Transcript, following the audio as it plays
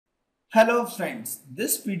Hello friends,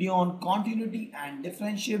 this video on continuity and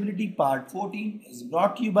differentiability part 14 is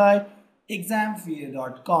brought to you by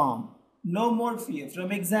examfear.com. No more fear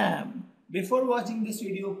from exam. Before watching this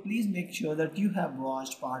video, please make sure that you have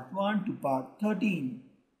watched part 1 to part 13.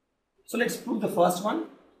 So let's prove the first one.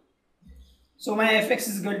 So my fx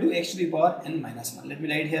is equal to x to the power n minus 1. Let me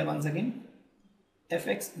write here once again.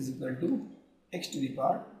 Fx is equal to x to the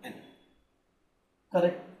power n.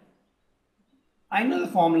 Correct. I know the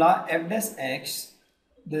formula f dash x,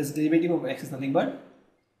 this derivative of x is nothing but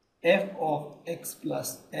f of x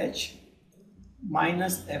plus h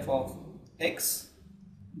minus f of x,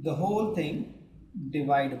 the whole thing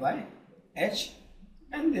divided by h,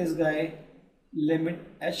 and this guy limit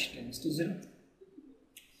h tends to 0.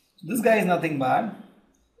 So this guy is nothing but,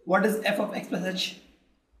 what is f of x plus h?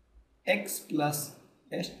 X plus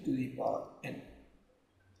h to the power n.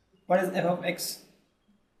 What is f of x?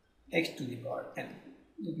 X to the power n.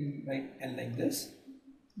 You can write n like this.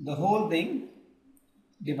 The whole thing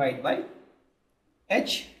divided by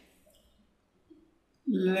h,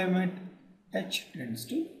 limit h tends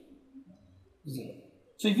to 0.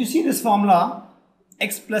 So if you see this formula,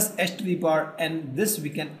 x plus h to the power n, this we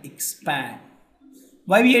can expand.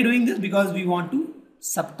 Why we are doing this? Because we want to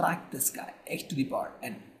subtract this guy, x to the power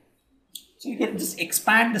n. So you can just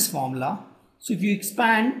expand this formula. So if you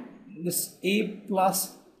expand this a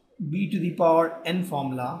plus b to the power n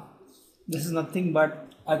formula, this is nothing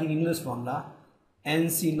but, I think in this formula,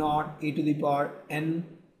 nc naught a to the power n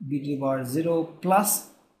b to the power 0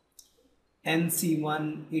 plus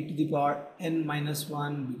nc1 a to the power n minus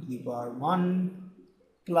 1 b to the power 1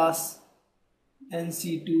 plus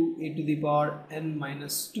nc2 a to the power n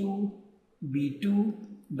minus 2 b2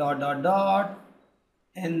 dot dot dot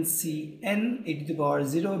ncn a to the power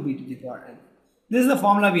 0 b to the power n. This is the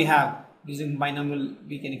formula we have. Using binomial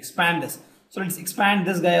we can expand this. So let's expand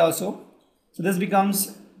this guy also. So this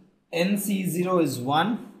becomes nc0 is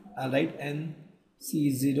 1. I'll write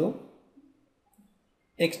nc0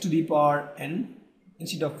 x to the power n.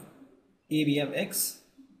 Instead of a we have x.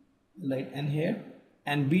 I'll write n here.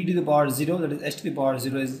 And b to the power 0, that is h to the power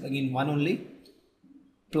 0 is again 1 only.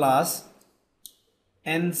 Plus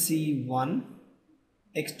nc1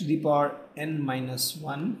 x to the power n minus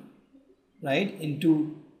 1, right,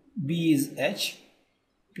 into b is h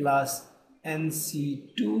plus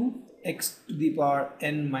nc2 x to the power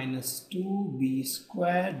n minus 2 b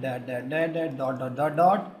square dot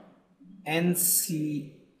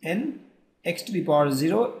ncn x to the power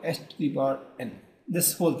 0 x to the power n,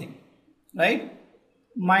 this whole thing, right,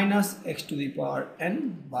 minus x to the power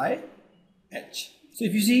n by h. So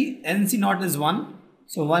if you see nc naught is 1,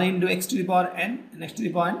 so 1 into x to the power n and x to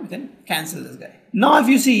the power n, we can cancel this guy. Now if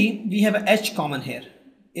you see, we have a h common here.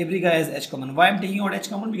 Every guy has h common. Why I'm taking out h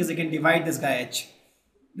common? Because I can divide this guy h.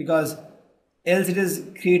 Because else it is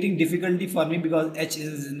creating difficulty for me, because h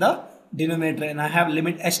is in the denominator and I have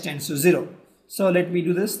limit h tends to 0. So let me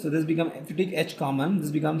do this. So this becomes, if you take h common, this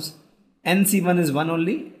becomes nc1 is 1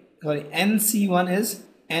 only. Sorry, nc1 is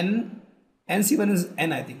n. nc1 is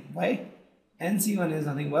n, I think. Why? nc1 is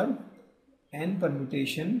nothing but n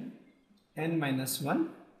permutation n minus 1.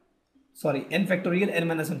 Sorry, n factorial n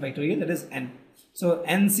minus 1 factorial, that is n. So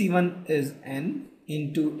nc1 is n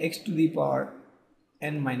into x to the power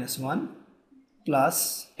n minus 1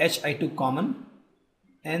 plus h I took common,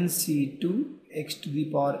 nc2 x to the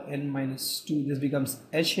power n minus 2, this becomes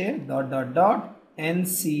h here, dot dot dot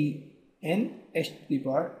ncn h to the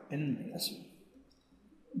power n minus 1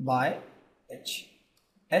 by h.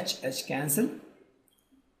 h cancel,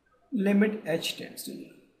 limit h tends to 0.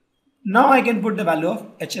 Now I can put the value of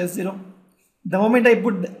h as 0. The moment I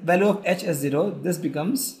put the value of h as 0, this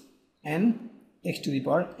becomes n x to the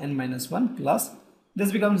power n minus 1 plus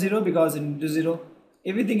this becomes 0 because into 0.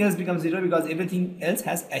 Everything else becomes 0 because everything else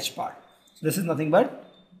has h part. So this is nothing but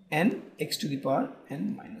n x to the power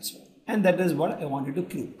n minus 1. And that is what I wanted to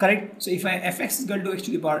prove. Correct? So if I fx is equal to x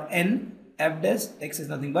to the power n, f dash x is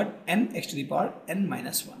nothing but n x to the power n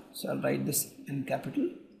minus 1. So I'll write this in capital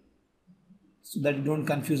so that you don't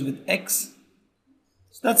confuse with x.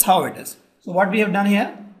 So that's how it is. So what we have done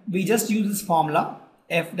here, we just use this formula,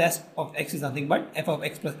 f dash of x is nothing but f of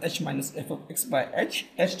x plus h minus f of x by h,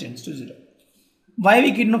 h tends to 0. Why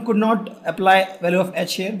we could not apply value of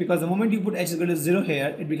h here? Because the moment you put h is equal to 0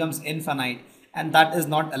 here, it becomes infinite and that is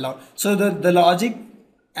not allowed. So the logic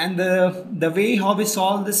and the way how we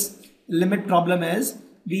solve this limit problem is,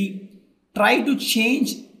 we try to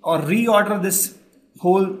change or reorder this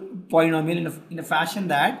whole polynomial in a fashion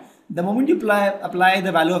that the moment you apply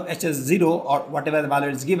the value of h as 0 or whatever the value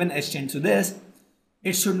is given, h tends to this,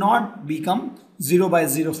 it should not become 0 by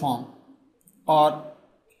 0 form, or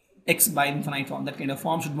x by infinite form. That kind of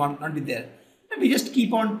form should not be there. And we just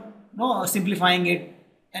keep on simplifying it,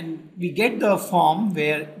 and we get the form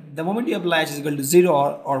where the moment you apply h is equal to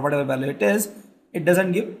 0 or whatever value it is, it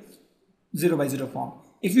doesn't give 0 by 0 form.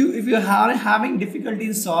 If you are having difficulty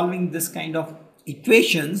in solving this kind of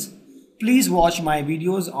equations, please watch my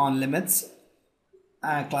videos on limits,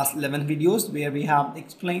 class 11 videos, where we have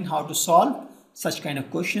explained how to solve such kind of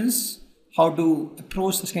questions, how to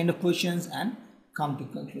approach such kind of questions and come to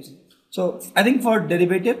conclusion. So I think for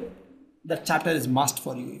derivative, that chapter is must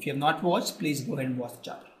for you. If you have not watched, please go ahead and watch the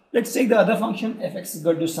chapter. Let's take the other function fx is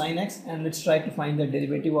equal to sin x, and let's try to find the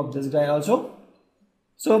derivative of this guy also.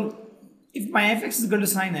 So if my fx is equal to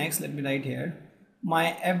sin x, let me write here,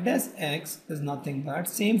 my f dash x is nothing but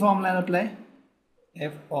same formula I'll apply,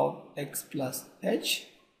 f of x plus h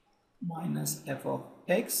minus f of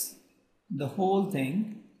x, the whole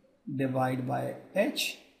thing divided by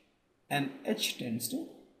h, and h tends to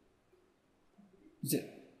 0.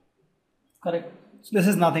 Correct. So this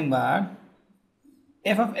is nothing but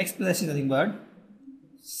f of x plus h is nothing but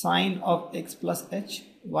sine of x plus h.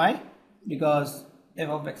 Why? Because f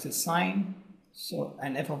of x is sine, so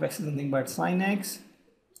and f of x is nothing but sine x,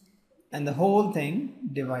 and the whole thing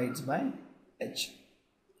divides by h,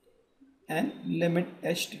 and limit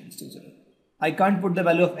h tends to 0. I can't put the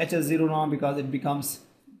value of h as 0 now because it becomes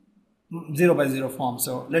 0 by 0 form.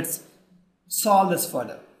 So let's solve this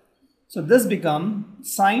further. So this becomes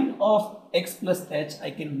sine of x plus h.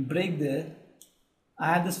 I can break this.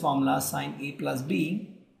 I have this formula, sine a plus b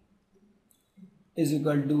is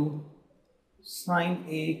equal to sine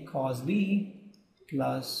a cos b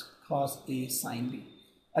plus cos a sine b.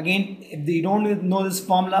 Again, if you don't know this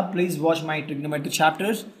formula, please watch my trigonometry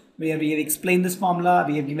chapters where we have explained this formula.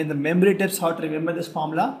 We have given the memory tips how to remember this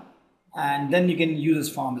formula, and then you can use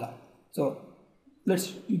this formula. So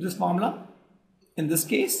let's use this formula in this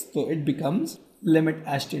case. So it becomes limit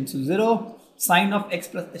h tends to 0. Sine of x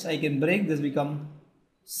plus h I can break. This become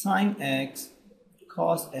sine x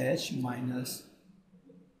cos h minus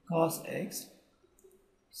cos x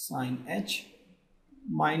sine h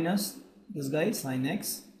minus this guy sine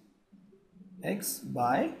x x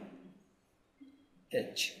by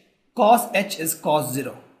h. Cos h is cos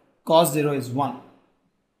 0. Cos 0 is 1.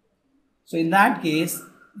 So in that case,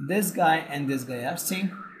 this guy and this guy are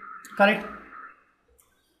same. Correct?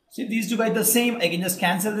 So if these two guys are the same, I can just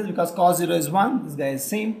cancel this because cos 0 is 1. This guy is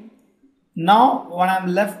same. Now what I'm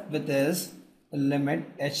left with is limit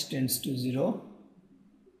h tends to 0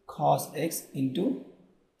 cos x into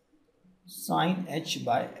sine h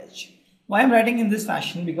by h. Why I'm writing in this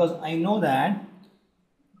fashion? Because I know that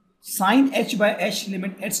sine h by h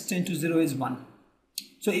limit h tends to 0 is 1.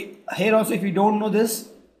 So here also, if you don't know this,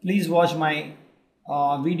 please watch my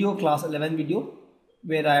video, class 11 video,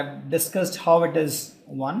 where I have discussed how it is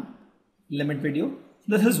 1 limit video.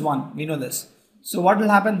 This is 1, we know this. So what will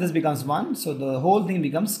happen? This becomes 1, so the whole thing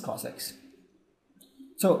becomes cos x.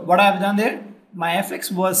 So what I have done there, my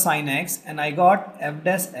fx was sine x, and I got f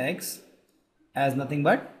dash x as nothing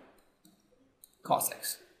but cos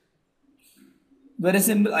x. Very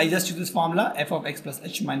simple. I just use this formula, f of x plus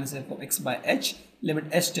h minus f of x by h, limit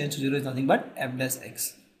h tends to 0 is nothing but f dash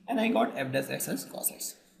x, and I got f dash x as cos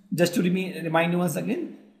x. Just to remind you once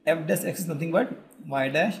again, f dash x is nothing but y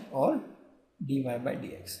dash or dy by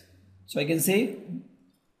dx. So I can say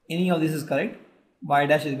any of this is correct. Y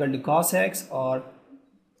dash is equal to cos x, or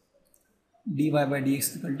dy by dx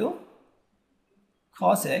is equal to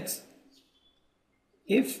cos x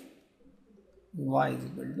if y is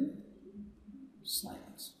equal to sin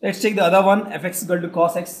x. Let's take the other one, fx is equal to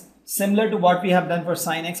cos x, similar to what we have done for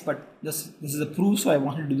sin x, but this is a proof, so I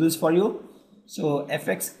wanted to do this for you. So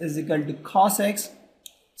fx is equal to cos x,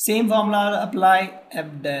 same formula apply, f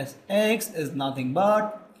dash x is nothing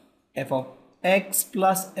but f of x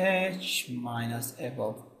plus h minus f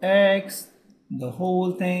of x, the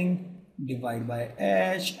whole thing divided by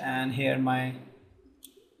h, and here my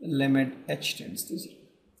limit h tends to 0.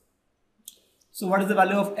 So what is the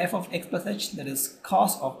value of f of x plus h? That is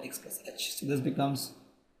cos of x plus h. So this becomes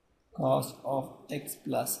cos of x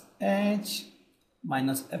plus h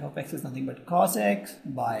minus f of x is nothing but cos x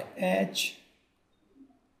by h,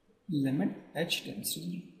 limit h tends to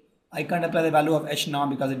 0. I can't apply the value of h now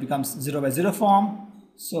because it becomes 0 by 0 form.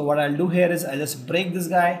 So what I'll do here is I'll just break this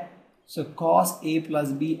guy. So cos a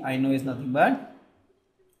plus b I know is nothing but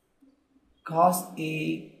cos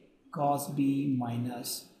a cos b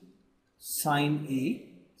minus sin a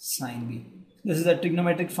sin b. This is a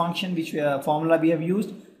trigonometric function which formula we have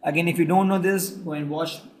used. Again, if you don't know this, go and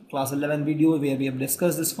watch class 11 video where we have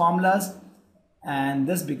discussed these formulas, and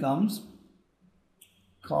this becomes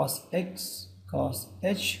cos x cos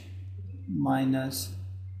h minus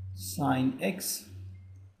sine x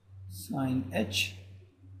sine h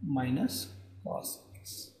minus cos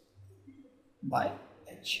x by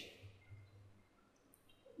h.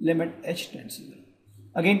 Limit h tends to 0.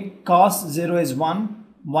 Again, cos 0 is 1.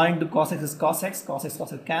 1 into cos x is cos x. Cos x,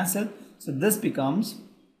 cos x cancel. So this becomes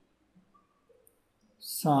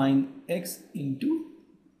sine x into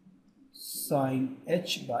sine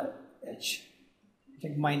h by h.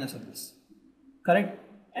 Take minus of this. Correct?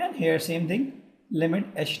 And here same thing. Limit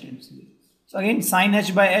h tends to 0. So again, sine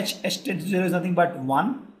h by h, h tends to 0 is nothing but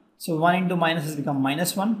 1. So 1 into minus has become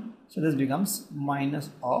minus 1. So this becomes minus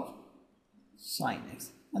of sine x.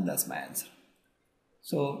 And that's my answer.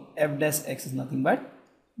 So f dash x is nothing but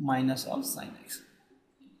minus of sine x.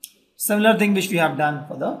 Similar thing which we have done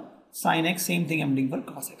for the sine x, same thing I'm doing for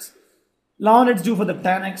cos x. Now let's do for the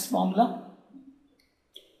tan x formula.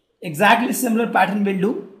 Exactly similar pattern we'll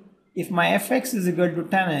do. If my fx is equal to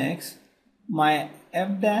tan x, my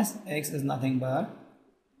f dash x is nothing but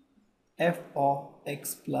f of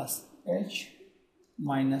x plus h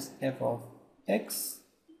minus f of x,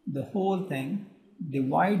 the whole thing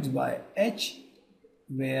divides by h,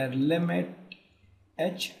 where limit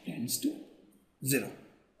h tends to 0.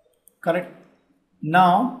 Correct?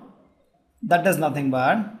 Now that is nothing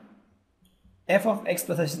but f of x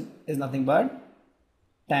plus h is nothing but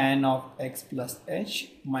tan of x plus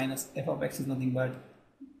h minus f of x is nothing but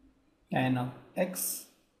tan of x,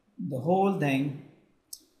 the whole thing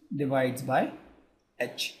divides by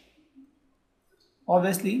h.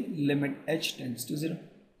 Obviously limit h tends to 0.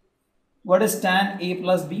 What is tan a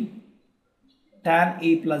plus b? Tan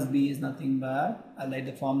a plus b is nothing but, I'll write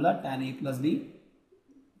the formula, tan a plus b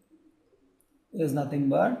is nothing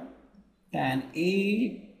but tan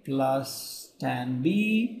a plus tan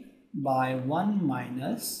b by 1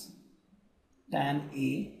 minus tan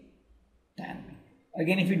a tan b.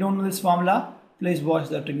 Again, if you don't know this formula, please watch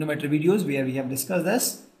the trigonometry videos where we have discussed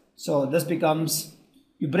this. So this becomes,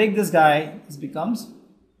 you break this guy, this becomes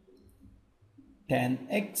tan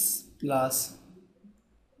x plus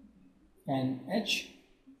tan h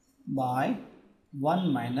by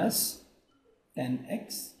 1 minus tan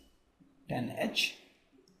x tan h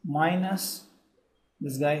minus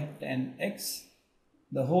this guy tan x,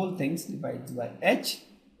 the whole things divides by h,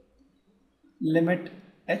 limit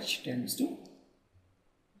h tends to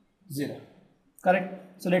 0.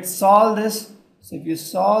 Correct? So let's solve this. So if you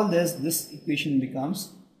solve this, this equation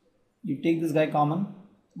becomes, you take this guy common,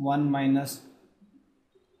 1 minus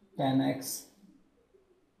tan x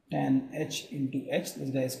tan h into h, this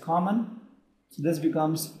guy is common. So this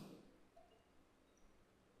becomes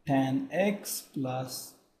tan x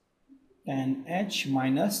plus tan h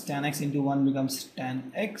minus tan x into 1 becomes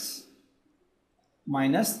tan x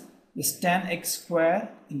minus this tan x square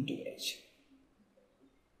into h.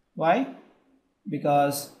 Why?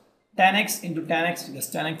 Because tan x into tan x is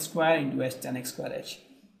tan x square into h, tan x square h.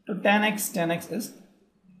 So tan x is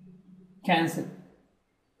cancelled.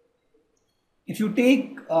 If you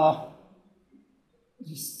take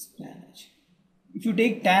if you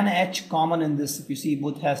take tan h common in this, if you see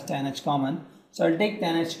both has tan h common, so I'll take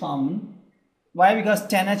tan h common. Why? Because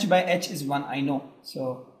tan h by h is 1, I know.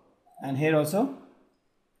 So, and here also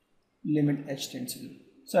limit h tends to 0.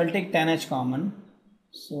 So I'll take tan h common.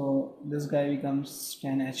 So this guy becomes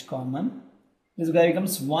tan h common. This guy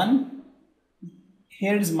becomes 1.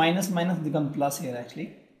 Here is minus minus become plus here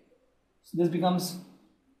actually. So this becomes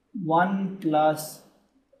 1 plus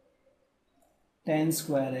tan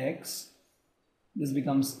square x. This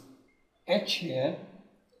becomes h here.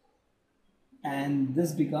 And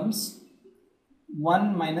this becomes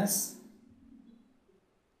 1 minus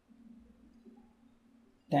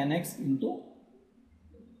tan x into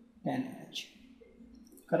tan h.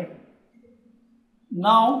 Correct?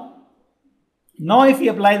 Now if we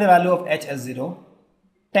apply the value of h as 0,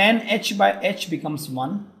 tan h by h becomes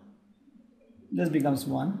 1. This becomes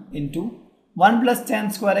 1 into 1 plus tan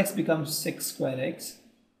square x becomes 6 square x,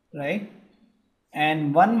 right?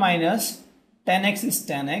 And 1 minus tan x is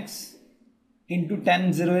tan x into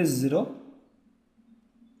tan 0 is 0.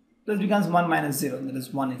 This becomes 1 minus 0, that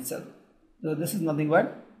is 1 itself. So this is nothing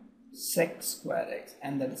but sec square x,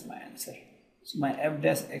 and that is my answer. So my f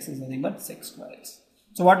dash x is nothing but sec square x.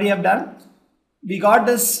 So what we have done, we got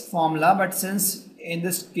this formula, but since in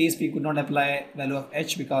this case we could not apply value of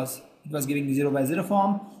h because it was giving 0 by 0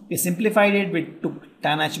 form, we simplified it. We took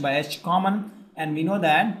tan h by h common, and we know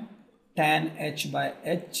that tan h by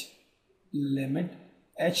h limit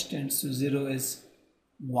h tends to 0 is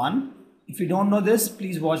 1. If you don't know this,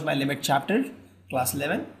 please watch my limit chapter, class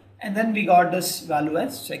 11, and then we got this value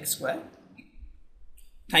as sec square.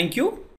 Thank you.